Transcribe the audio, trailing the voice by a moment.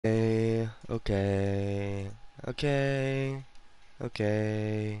Okay. Okay.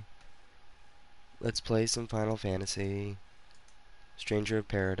 Okay. Let's play some Final Fantasy. Stranger of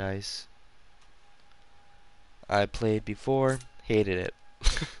Paradise. I played before, hated it.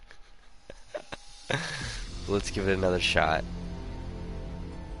 Let's give it another shot.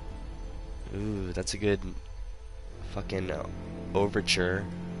 Ooh, that's a good fucking overture.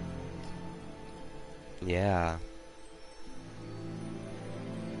 Yeah.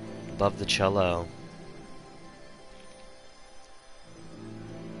 Love the cello.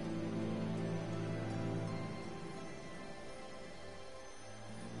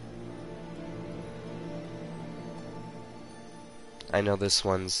 I know this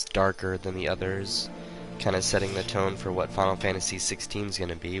one's darker than the others, kind of setting the tone for what Final Fantasy 16 is going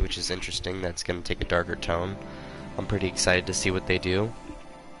to be, which is interesting. That's going to take a darker tone. I'm pretty excited to see what they do.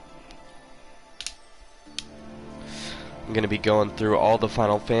 I'm going to be going through all the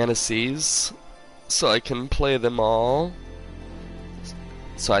Final Fantasies so I can play them all.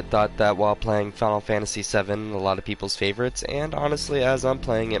 So I thought that while playing Final Fantasy VII, a lot of people's favorites, and honestly, as I'm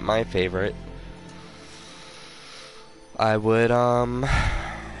playing it, my favorite, I would,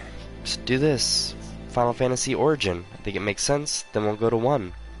 just do this. Final Fantasy Origin. I think it makes sense. Then we'll go to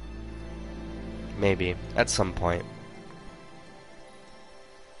 1. Maybe. At some point.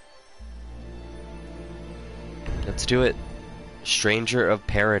 Let's do it. Stranger of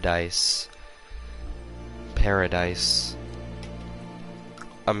Paradise. Paradise.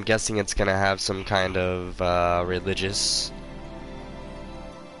 I'm guessing it's gonna have some kind of, religious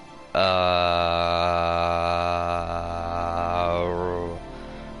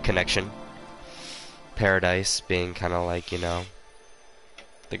connection. Paradise being kind of like, you know,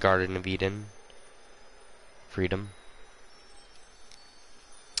 the Garden of Eden. Freedom.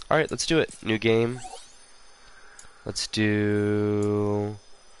 Alright, let's do it. New game. Let's do...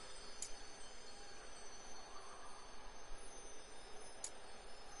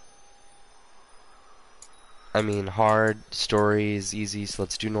 I mean, hard, story is easy, so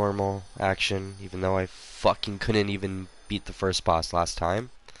let's do normal, action, even though I fucking couldn't even beat the first boss last time.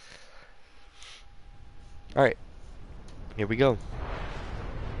 Alright, here we go.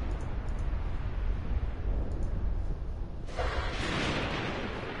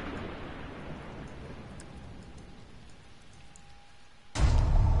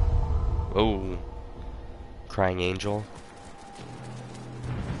 Oh, Crying Angel.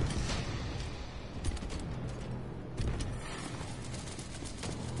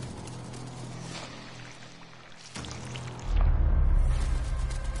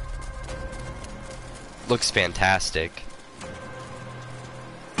 Looks fantastic.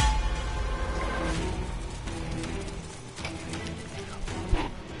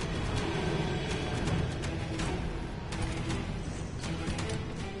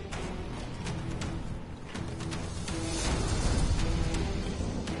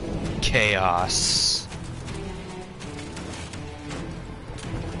 Chaos.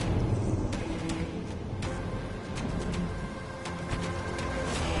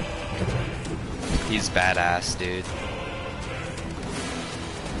 He's badass, dude.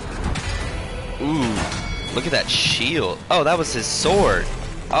 Ooh, look at that shield. Oh, that was his sword.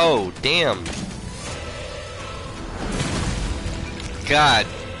 Oh, damn. God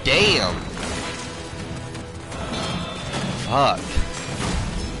damn. Fuck.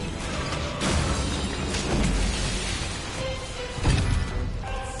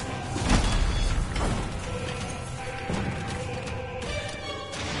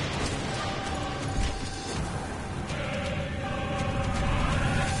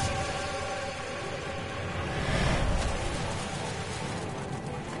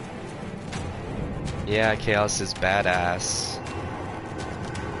 Yeah, Chaos is badass.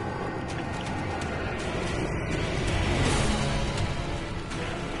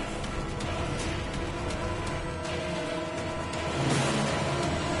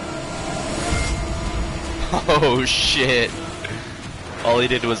 Oh shit. All he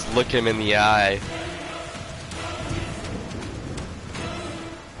did was look him in the eye.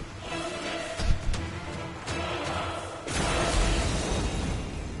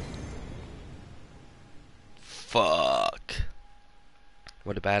 Fuck.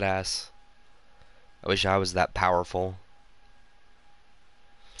 What a badass. I wish I was that powerful.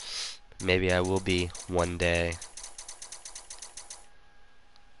 Maybe I will be one day.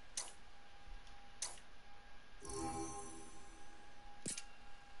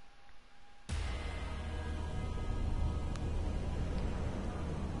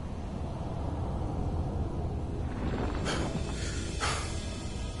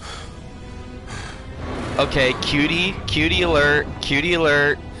 Okay, cutie alert, cutie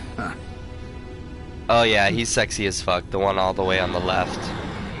alert. Huh. Oh yeah, he's sexy as fuck. The one all the way on the left.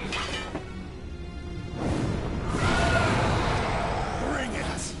 Bring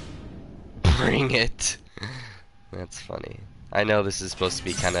it. Bring it. That's funny. I know this is supposed to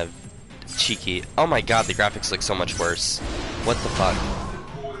be kind of cheeky. Oh my god, the graphics look so much worse. What the fuck?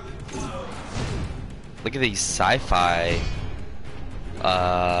 Look at these sci-fi.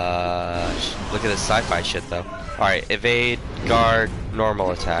 Look at this sci-fi shit though. Alright, evade, guard,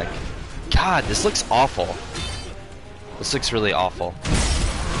 normal attack. God, this looks awful. This looks really awful.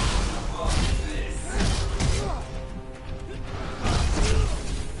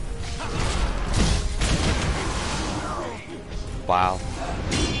 Wow.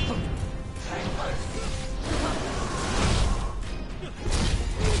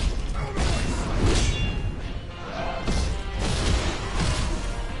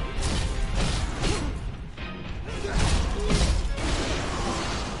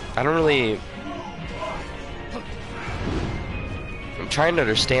 I don't really... I'm trying to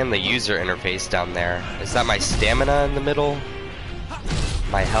understand the user interface down there. Is that my stamina in the middle?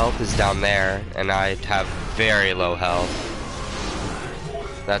 My health is down there, and I have very low health.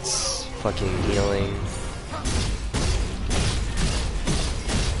 That's fucking healing.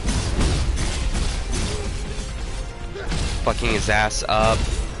 Fucking his ass up.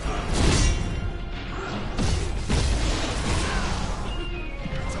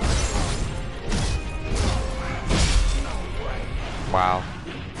 Wow.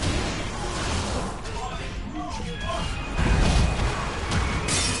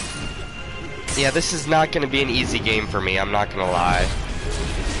 Yeah, this is not going to be an easy game for me, I'm not going to lie.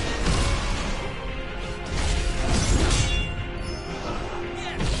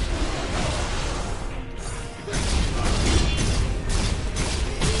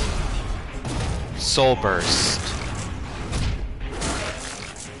 Soul Burst.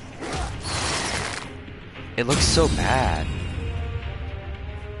 It looks so bad.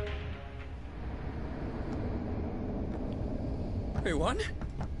 Wait, what?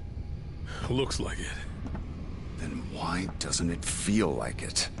 Looks like it. Then why doesn't it feel like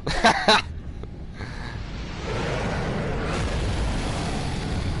it?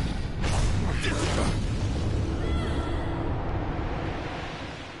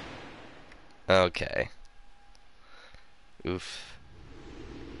 Okay. Oof.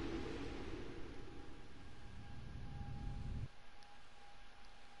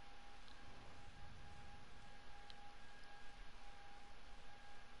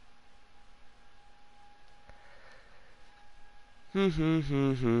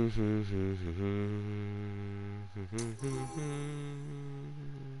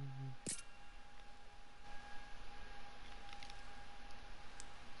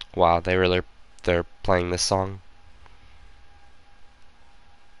 Wow, they're playing this song.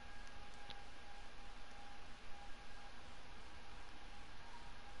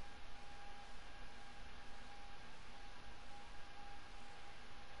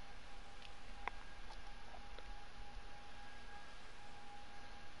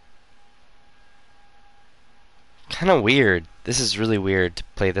 Kind of weird. This is really weird to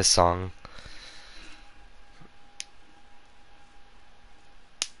play this song.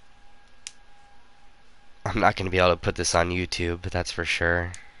 I'm not going to be able to put this on YouTube, that's for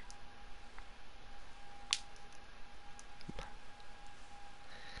sure.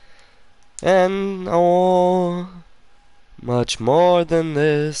 And oh, much more than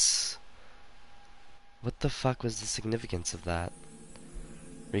this. What the fuck was the significance of that?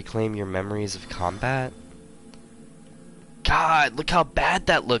 Reclaim your memories of combat? God, look how bad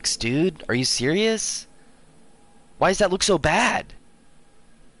that looks, dude. Are you serious? Why does that look so bad?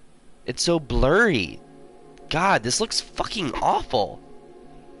 It's so blurry. God, this looks fucking awful.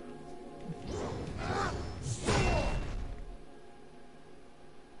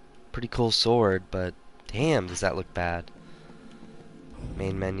 Pretty cool sword, but damn, does that look bad.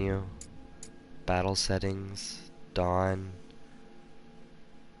 Main menu. Battle settings. Dawn.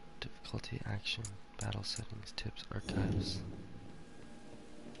 Difficulty, action. Battle settings, tips, archives.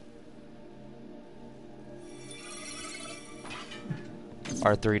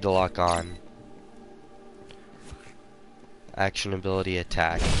 R3 to lock on. Action ability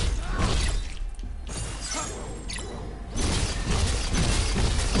attack.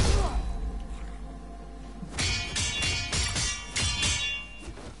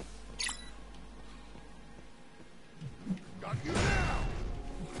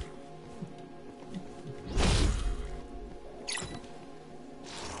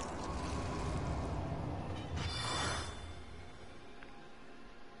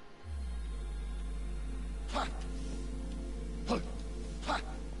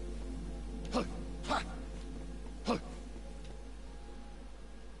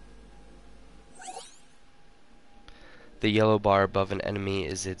 The yellow bar above an enemy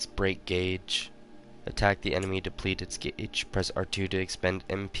is its break gauge. Attack the enemy, deplete its gauge. Press R2 to expend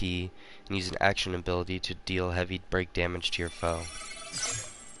MP, and use an action ability to deal heavy break damage to your foe.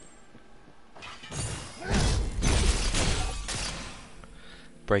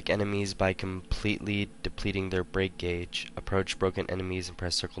 Break enemies by completely depleting their break gauge. Approach broken enemies and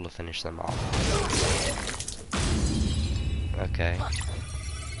press circle to finish them off. Okay.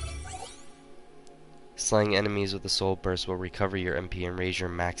 Slaying enemies with a soul burst will recover your MP and raise your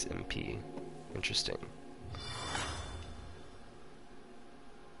max MP. Interesting.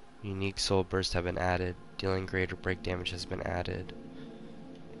 Unique soul bursts have been added. Dealing greater break damage has been added.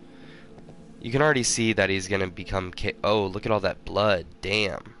 You can already see that he's gonna become oh, look at all that blood.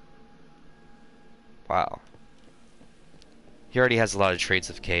 Damn. Wow. He already has a lot of traits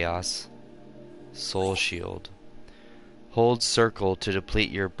of chaos. Soul shield. Hold circle to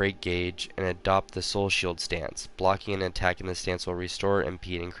deplete your break gauge and adopt the soul shield stance. Blocking an attack in the stance will restore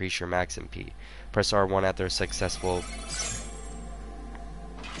MP and increase your max MP. Press R1 after a successful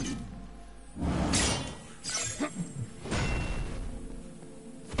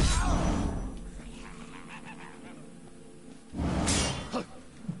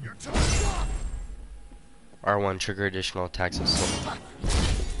R1 trigger additional attacks of soul.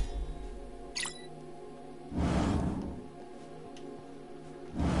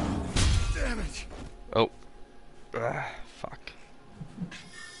 Damage. Oh. Fuck.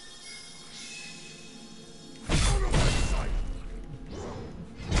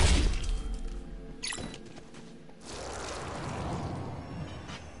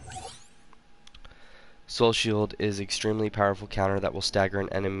 Soul Shield is extremely powerful counter that will stagger an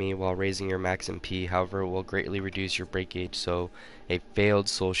enemy while raising your max MP. However, it will greatly reduce your break gauge, so a failed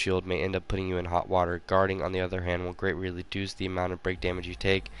Soul Shield may end up putting you in hot water. Guarding, on the other hand, will greatly reduce the amount of break damage you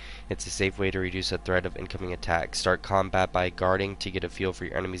take. It's a safe way to reduce the threat of incoming attacks. Start combat by guarding to get a feel for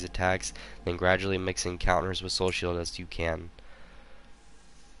your enemy's attacks, then gradually mixing counters with Soul Shield as you can.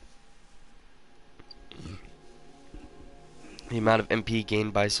 The amount of MP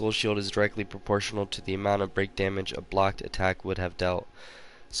gained by Soul Shield is directly proportional to the amount of break damage a blocked attack would have dealt.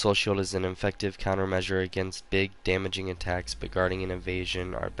 Soul Shield is an effective countermeasure against big, damaging attacks, but guarding and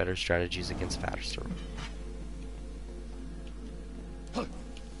evasion are better strategies against faster.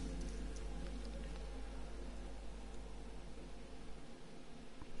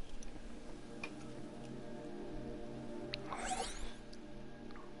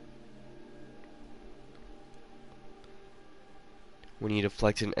 When you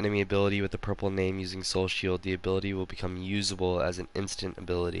deflect an enemy ability with a purple name using Soul Shield, the ability will become usable as an instant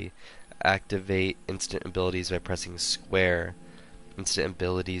ability. Activate instant abilities by pressing square. Instant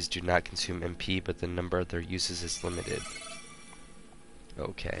abilities do not consume MP, but the number of their uses is limited.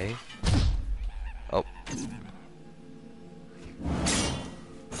 Okay. Oh.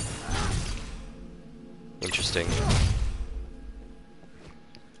 Interesting.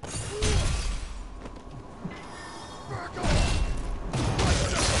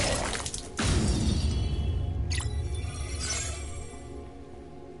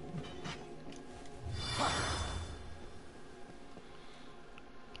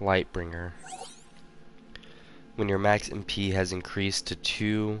 Lightbringer. When your max MP has increased to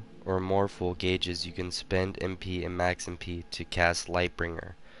 2 or more full gauges, you can spend MP and max MP to cast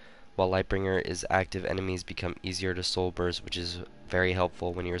Lightbringer. While Lightbringer is active, enemies become easier to soul burst, which is very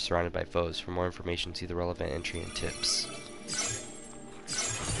helpful when you are surrounded by foes. For more information, see the relevant entry and tips.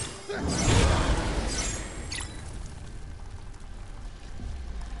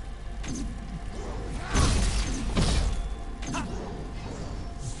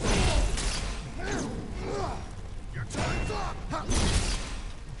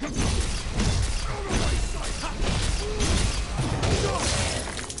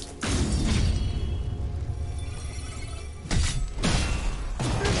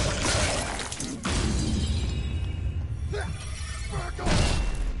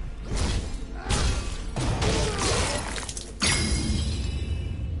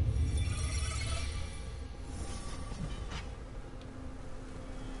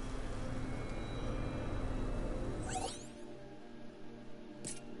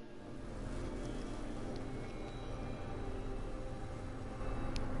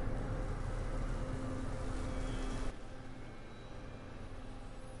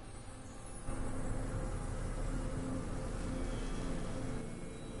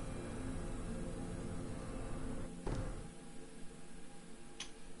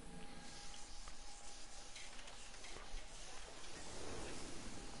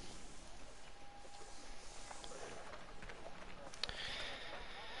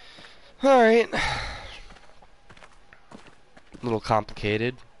 Alright. A little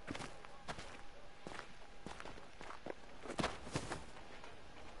complicated.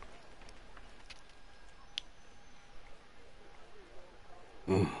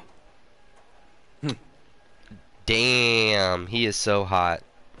 Damn, he is so hot.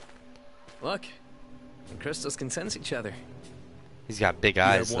 Look, the crystals can sense each other. He's got big You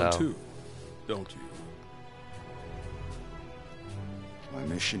eyes, have one though. too, don't you? My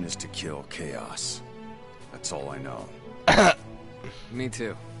mission is to kill Chaos. That's all I know. Me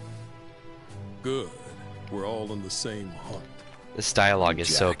too. Good. We're all on the same hunt. This dialogue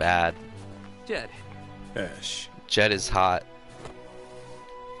is so Jack. bad. Jed, Ash, Jed is hot.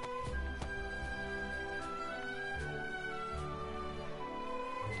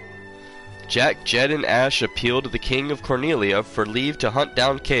 Jack, Jed, and Ash appeal to the King of Cornelia for leave to hunt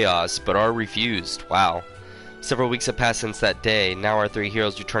down Chaos, but are refused. Wow. Several weeks have passed since that day. Now our three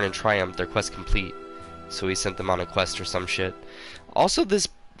heroes return in triumph, their quest complete. So he sent them on a quest or some shit. Also, this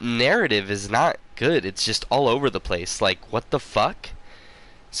narrative is not good. It's just all over the place. Like, what the fuck?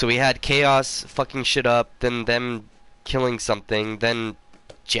 So we had Chaos fucking shit up, then them killing something, then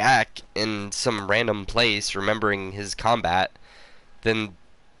Jack in some random place remembering his combat, then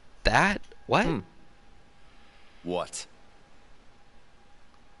that? What? What?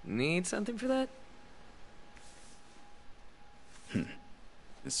 need something for that?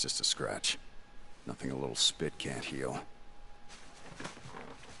 It's just a scratch. Nothing a little spit can't heal.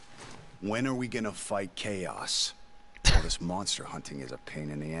 When are we gonna fight Chaos? All this monster hunting is a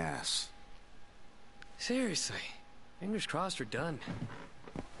pain in the ass. Seriously. Fingers crossed we're done.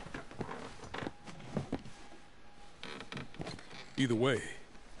 either way,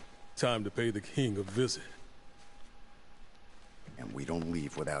 time to pay the king a visit. And we don't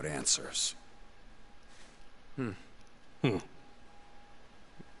leave without answers. The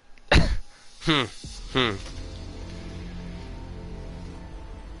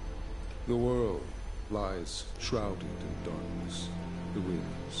world lies shrouded in darkness. The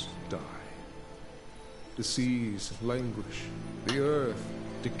winds die. The seas languish. The earth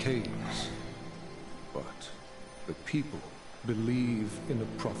decays. But the people believe in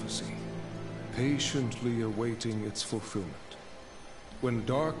a prophecy, patiently awaiting its fulfillment. When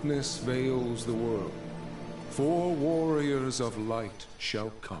darkness veils the world, 4 warriors of light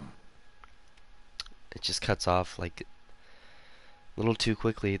shall come. It just cuts off like a little too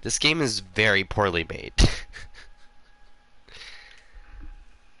quickly. This game is very poorly made.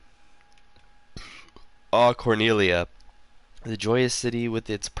 Ah, Cornelia, the joyous city with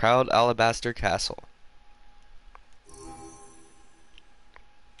its proud alabaster castle.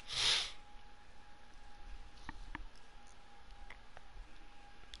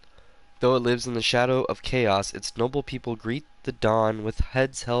 Though it lives in the shadow of chaos, its noble people greet the dawn with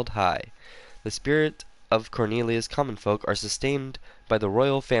heads held high. The spirit of Cornelia's common folk are sustained by the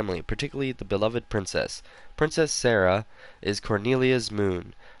royal family, particularly the beloved princess. Princess Sarah is Cornelia's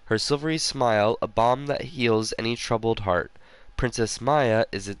moon, her silvery smile a balm that heals any troubled heart. Princess Maya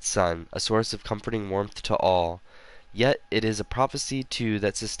is its sun, a source of comforting warmth to all. Yet it is a prophecy, too,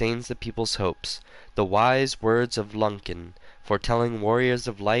 that sustains the people's hopes. The wise words of Lunken, foretelling warriors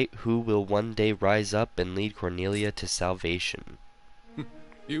of light who will one day rise up and lead Cornelia to salvation.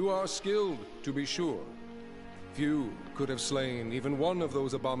 You are skilled, to be sure. Few could have slain even one of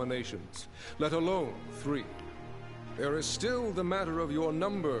those abominations, let alone 3. There is still the matter of your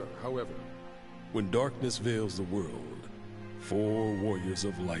number, however. When darkness veils the world, 4 warriors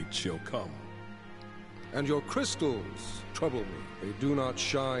of light shall come. And your crystals trouble me. They do not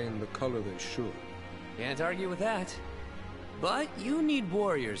shine the color they should. Can't argue with that. But you need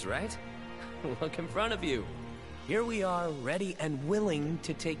warriors, right? Look in front of you. Here we are, ready and willing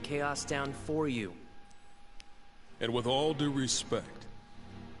to take Chaos down for you. And with all due respect,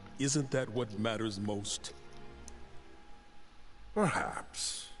 isn't that what matters most?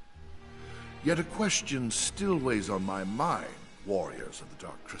 Perhaps. Yet a question still weighs on my mind, warriors of the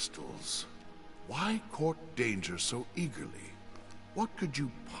Dark Crystals. Why court danger so eagerly? What could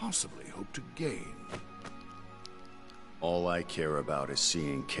you possibly hope to gain? All I care about is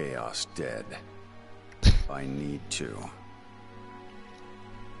seeing Chaos dead. If I need to.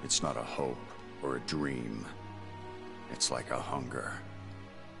 It's not a hope or a dream. It's like a hunger.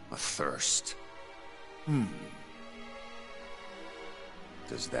 A thirst.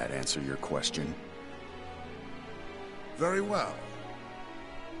 Does that answer your question? Very well.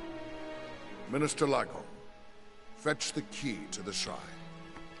 Minister Lago, fetch the key to the shrine.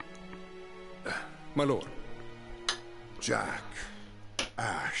 My lord. Jack,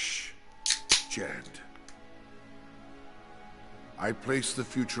 Ash, Jed. I place the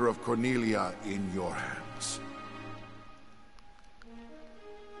future of Cornelia in your hands.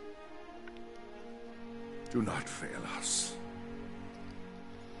 Do not fail us.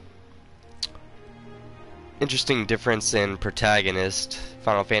 Interesting difference in protagonist.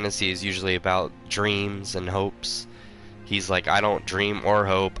 Final Fantasy is usually about dreams and hopes. He's like, I don't dream or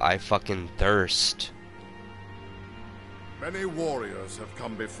hope, I fucking thirst. Many warriors have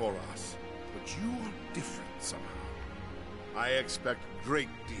come before us, but you are different somehow. I expect great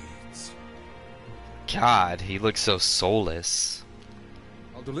deeds. God, he looks so soulless.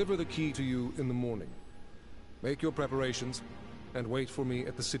 I'll deliver the key to you in the morning. Make your preparations, and wait for me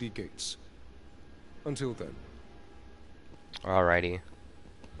at the city gates. Until then. Alrighty.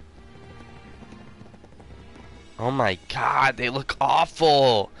 Oh my god, they look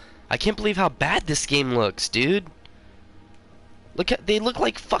awful! I can't believe how bad this game looks, dude. They look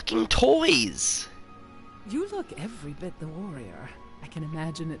like fucking toys! You look every bit the warrior. I can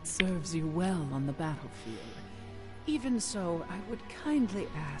imagine it serves you well on the battlefield. Even so, I would kindly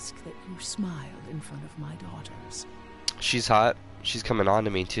ask that you smile in front of my daughters. She's hot. She's coming on to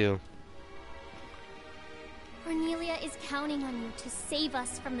me, too. Cornelia is counting on you to save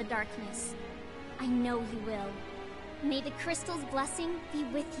us from the darkness. I know you will. May the crystal's blessing be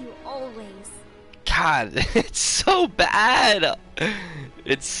with you always. God, it's so bad!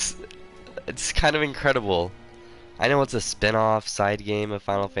 It's kind of incredible. I know it's a spin-off side game of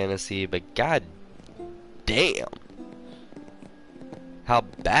Final Fantasy, but god damn. How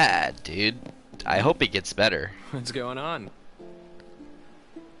bad, dude. I hope it gets better. What's going on?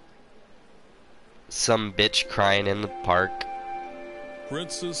 Some bitch crying in the park.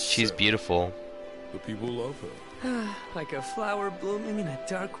 Princess She's Sarah. beautiful. The people love her. Like a flower blooming in a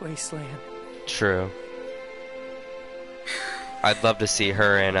dark wasteland. True. I'd love to see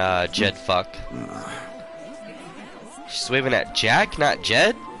her and Jed fuck. She's waving at Jack, not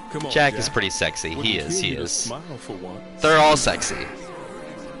Jed? Come on, Jack is pretty sexy. Wouldn't He is, kill he you to is. Smile for once. They're all sexy.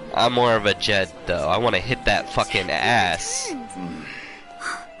 I'm more of a Jed, though. I want to hit that fucking ass.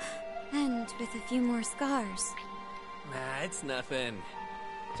 And with a few more scars. Nah, it's nothing.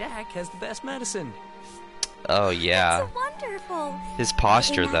 Jack has the best medicine. Oh, yeah. So wonderful. His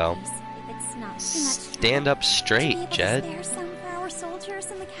posture, In that though. case, if it's not too much Stand up would you be straight, able to Jed. spare some for our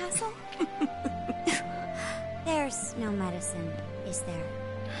soldiers in the castle? There's no medicine, is there?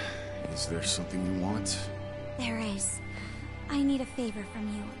 Is there something you want? There is. I need a favor from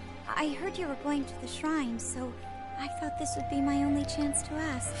you. I heard you were going to the shrine, so I thought this would be my only chance to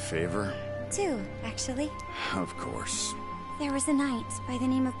ask. Favor? Two, actually. Of course. There was a knight by the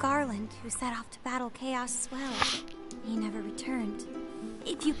name of Garland who set off to battle Chaos as well. He never returned.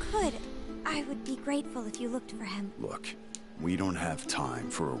 If you could, I would be grateful if you looked for him. Look, we don't have time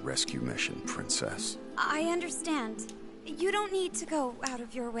for a rescue mission, Princess. I understand. You don't need to go out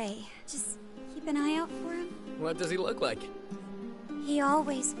of your way. Just keep an eye out for him. What does he look like? He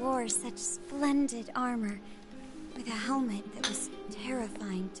always wore such splendid armor, with a helmet that was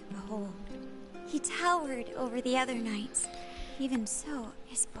terrifying to behold. He towered over the other knights. Even so,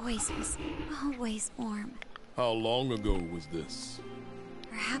 his voice was always warm. How long ago was this?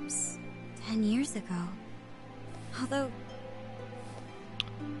 Perhaps 10 years ago. Although,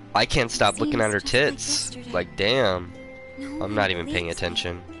 I can't stop looking at her Seems just like tits. yesterday. Like, damn. no I'm one not even paying believes me.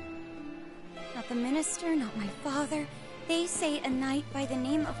 attention. Not the minister, not my father. They say a knight by the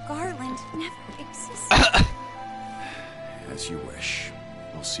name of Garland never existed. As you wish.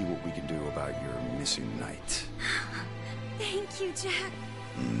 We'll see what we can do about your missing knight. Thank you, Jack.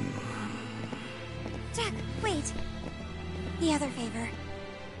 Jack, wait. The other favor.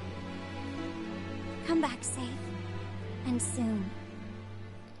 Come back safe. And soon.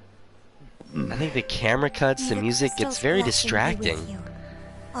 I think the camera cuts, the May music crystal's gets very blessing be with distracting. you.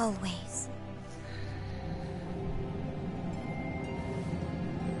 Always.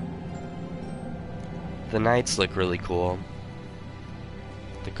 The knights look really cool.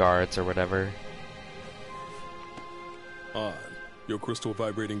 The guards or whatever. Odd. Your crystal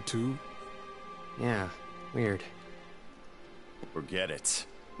vibrating too? Yeah, weird. Forget it.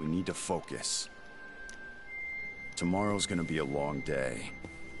 We need to focus. Tomorrow's gonna be a long day.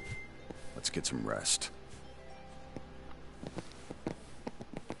 Let's get some rest.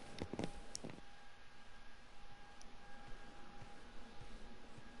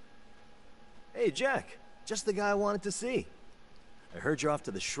 Hey, Jack. Just the guy I wanted to see. I heard you're off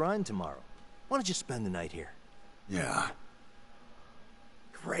to the shrine tomorrow. Why don't you spend the night here? Yeah.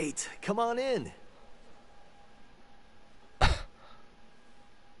 Great. Come on in. I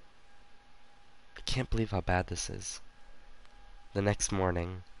can't believe how bad this is. The next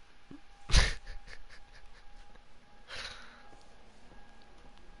morning.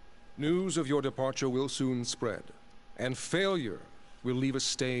 News of your departure will soon spread, and failure will leave a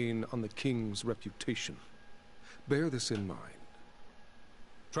stain on the king's reputation. Bear this in mind.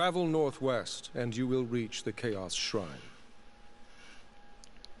 Travel northwest, and you will reach the Chaos Shrine.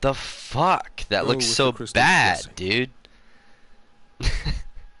 The fuck? That Go looks with so the crystal's bad, blessing. dude.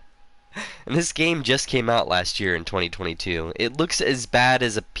 And this game just came out last year in 2022. It looks as bad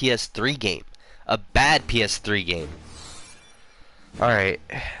as a PS3 game. A bad PS3 game. Alright.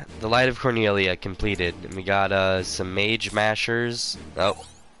 The Light of Cornelia completed. And we got some Mage Mashers. Oh.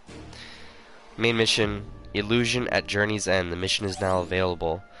 Main mission. Illusion at Journey's End. The mission is now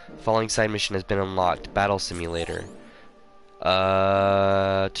available. Following side mission has been unlocked. Battle Simulator.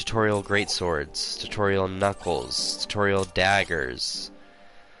 Tutorial Greatswords. Tutorial Knuckles. Tutorial Daggers.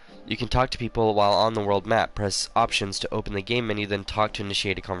 You can talk to people while on the world map. Press options to open the game menu, then talk to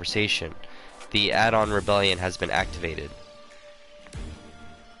initiate a conversation. The add-on Rebellion has been activated.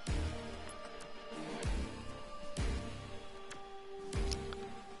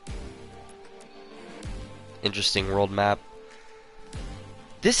 Interesting world map.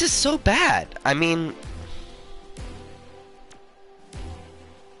 This is so bad. I mean,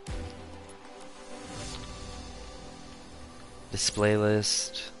 display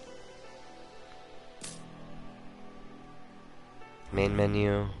list, main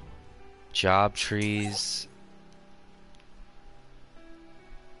menu, job trees.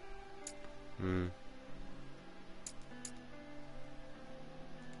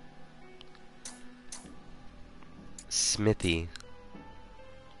 Smithy.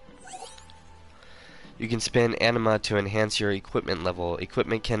 You can spend anima to enhance your equipment level.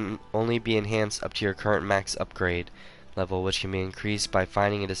 Equipment can only be enhanced up to your current max upgrade level, which can be increased by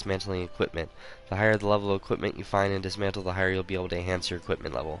finding and dismantling equipment. The higher the level of equipment you find and dismantle, the higher you'll be able to enhance your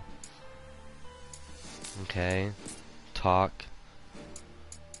equipment level. Okay. Talk.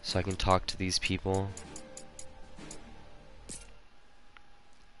 So I can talk to these people.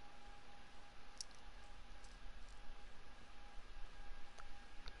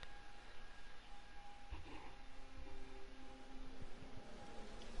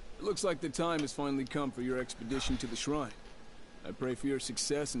 It looks like the time has finally come for your expedition to the shrine. I pray for your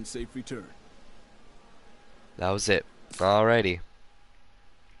success and safe return. That was it. Alrighty.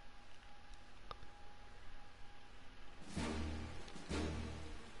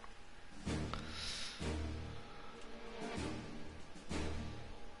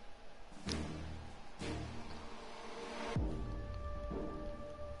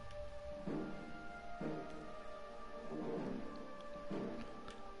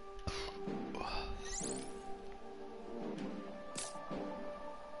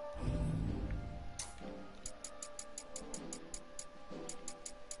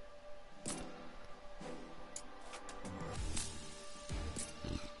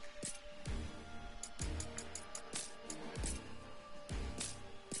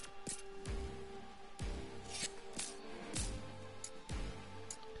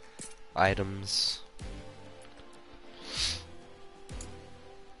 Items.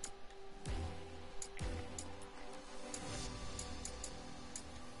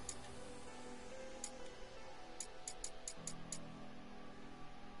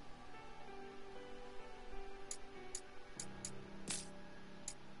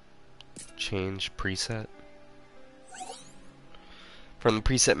 Change preset. From the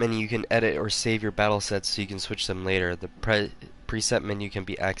preset menu, you can edit or save your battle sets so you can switch them later. The preset menu can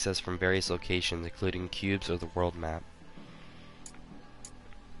be accessed from various locations, including cubes or the world map.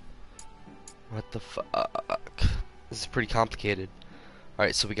 What the fuck? This is pretty complicated.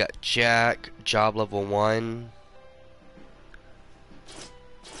 Alright, so we got Jack, job level 1.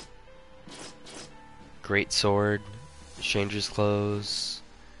 Great Sword, Stranger's Clothes,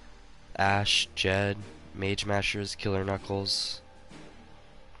 Ash, Jed, Mage Mashers, Killer Knuckles.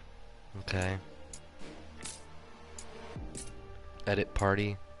 Okay. Edit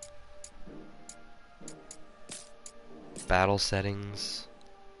party. Battle settings.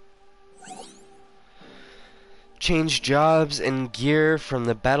 Change jobs and gear from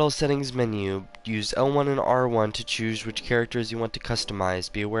the battle settings menu. Use L1 and R1 to choose which characters you want to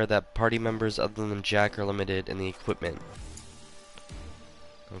customize. Be aware that party members other than Jack are limited in the equipment.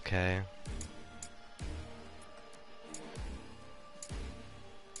 Okay.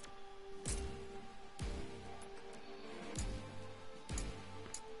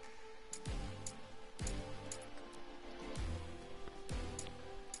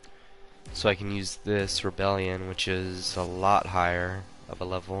 So I can use this Rebellion, which is a lot higher of a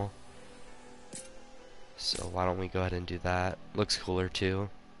level. So why don't we go ahead and do that? Looks cooler too.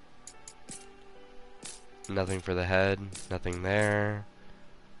 Nothing for the head, nothing there,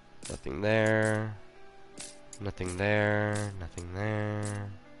 nothing there, nothing there, nothing there.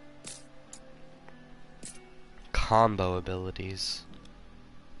 combo abilities.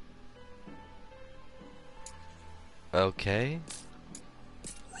 Okay.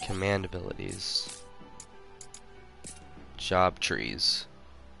 Command abilities. Job trees.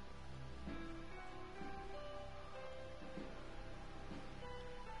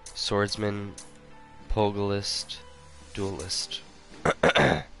 Swordsman, Pugilist, Duelist.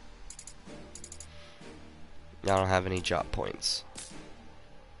 I don't have any job points.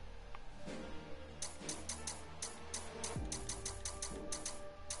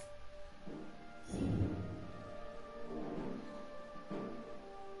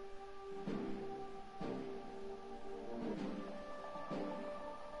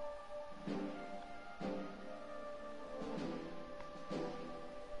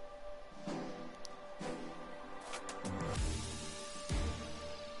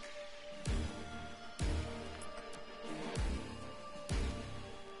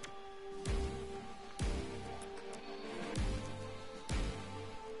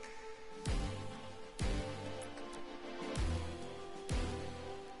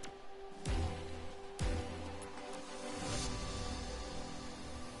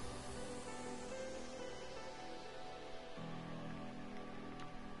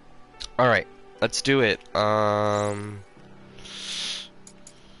 Alright, let's do it.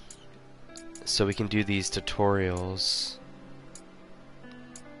 So we can do these tutorials.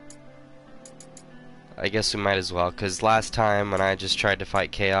 I guess we might as well, because last time when I just tried to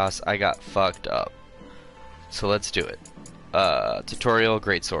fight Chaos, I got fucked up. So let's do it. Tutorial,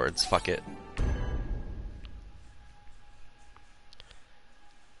 great swords, fuck it.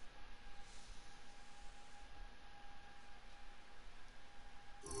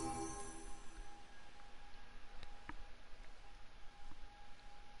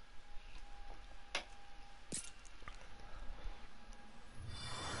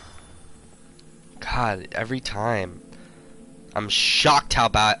 God, every time I'm shocked how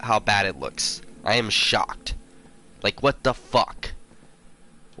bad it looks. I am shocked. Like, what the fuck?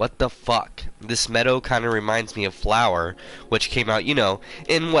 What the fuck? This meadow kind of reminds me of Flower, which came out, you know,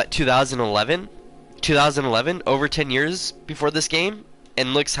 in what, 2011? 2011? Over 10 years before this game?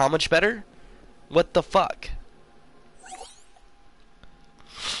 And looks how much better? What the fuck?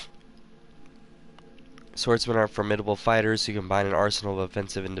 Swordsmen are formidable fighters who combine an arsenal of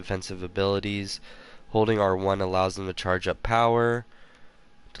offensive and defensive abilities. Holding R1 allows them to charge up power,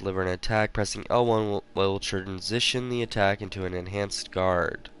 deliver an attack. Pressing L1 will transition the attack into an enhanced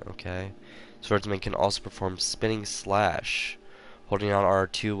guard. Okay. Swordsmen can also perform spinning slash. Holding down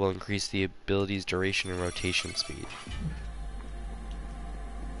R2 will increase the ability's duration and rotation speed.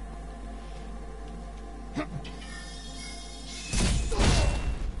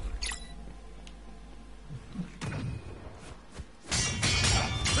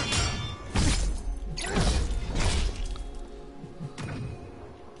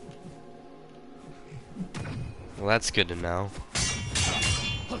 Well, that's good to know.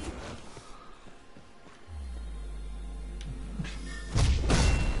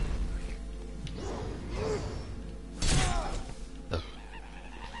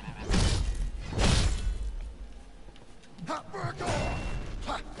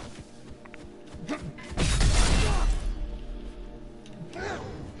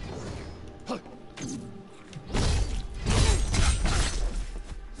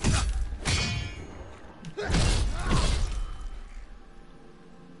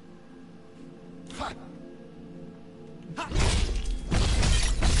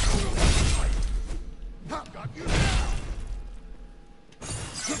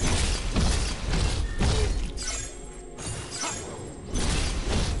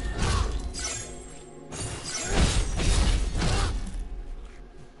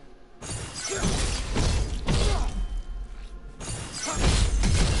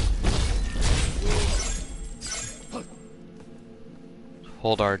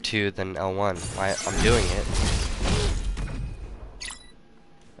 Hold R2, then L1. I'm doing it.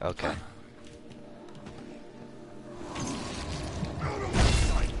 Okay.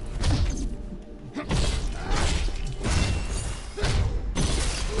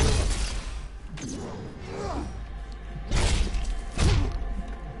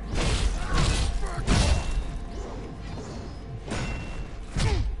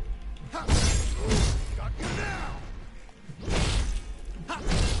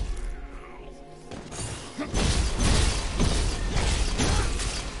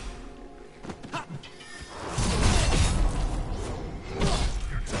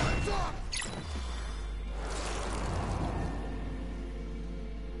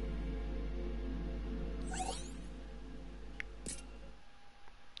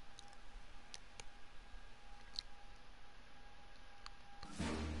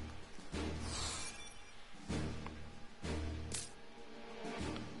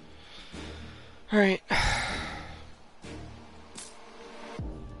 Alright.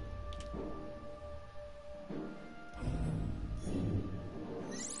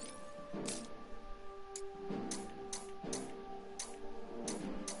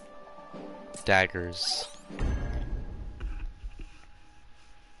 Daggers.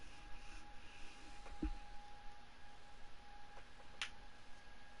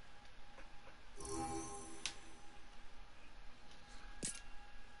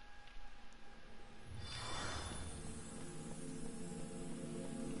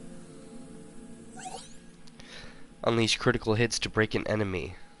 Unleash critical hits to break an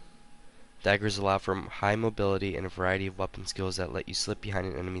enemy. Daggers allow for high mobility and a variety of weapon skills that let you slip behind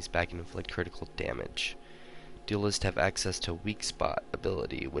an enemy's back and inflict critical damage. Duelists have access to Weak Spot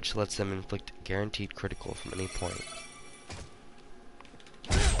ability, which lets them inflict guaranteed critical from any point.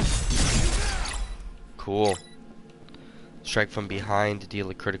 Cool. Strike from behind to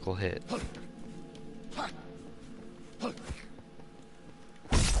deal a critical hit.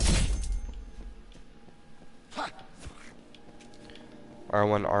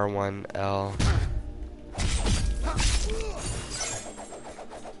 R1, R1, L.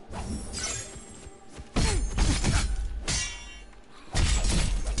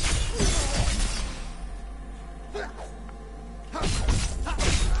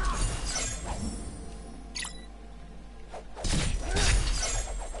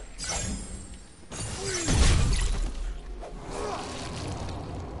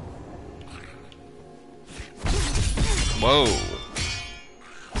 Whoa.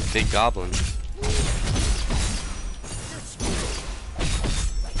 Big goblin.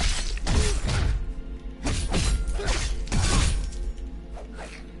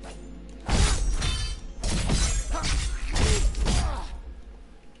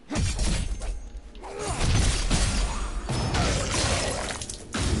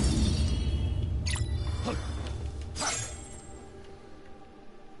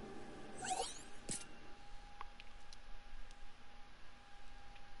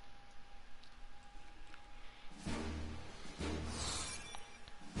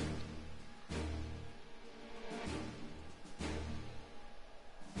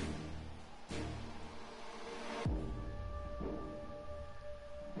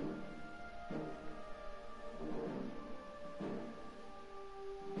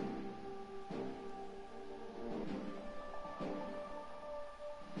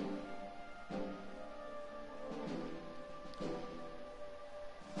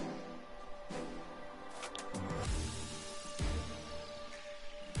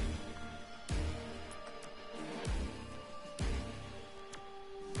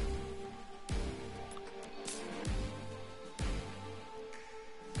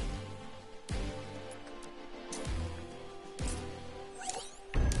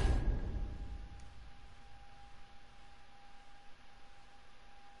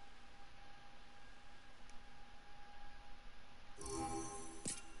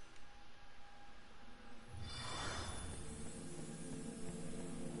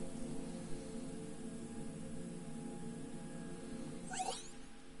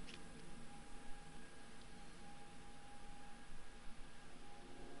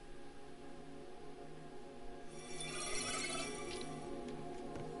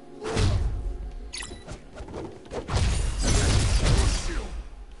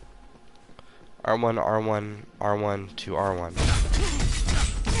 R1, R1, R1 to R1.